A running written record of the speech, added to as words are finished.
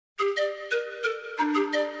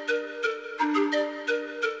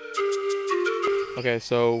Okay,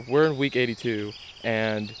 so we're in week 82,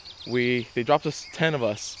 and they dropped us 10 of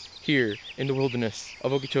us here in the wilderness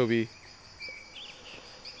of Okeechobee.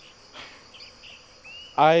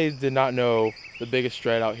 I did not know the biggest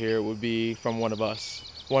threat out here would be from one of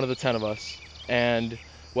the 10 of us. And,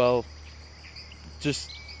 well,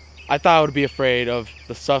 I thought I would be afraid of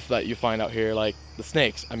the stuff that you find out here, like the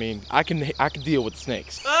snakes. I mean, I can deal with the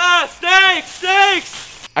snakes. Ah,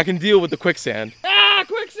 snakes! I can deal with the quicksand. Ah,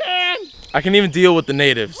 quicksand! I can even deal with the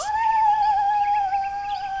natives.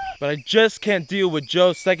 But I just can't deal with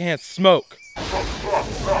Joe's secondhand smoke. So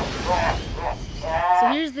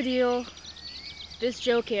here's the deal. This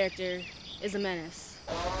Joe character is a menace.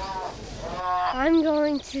 I'm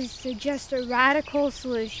going to suggest a radical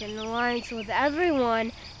solution that aligns with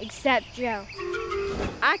everyone except Joe.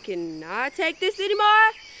 I cannot take this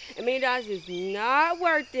anymore. $1 million is not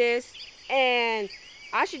worth this. And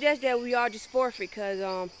I suggest that we all just forfeit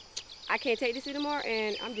because I can't take this anymore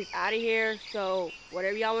and I'm just out of here. So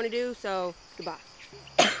whatever y'all want to do, so goodbye.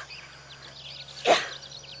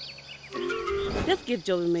 Let's give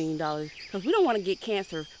Joe $1 million because we don't want to get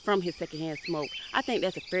cancer from his secondhand smoke. I think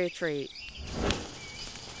that's a fair trade.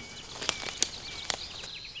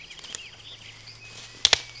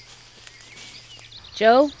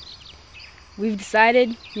 Joe, we've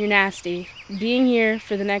decided you're nasty. Being here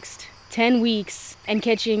for the next 10 weeks and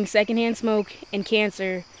catching secondhand smoke and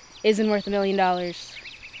cancer isn't worth $1 million.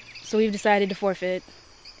 So we've decided to forfeit,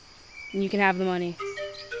 and you can have the money.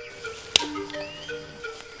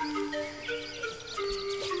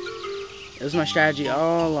 It was my strategy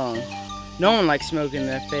all along. No one likes smoke in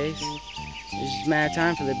their face. It's just a matter of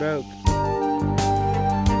time till they broke.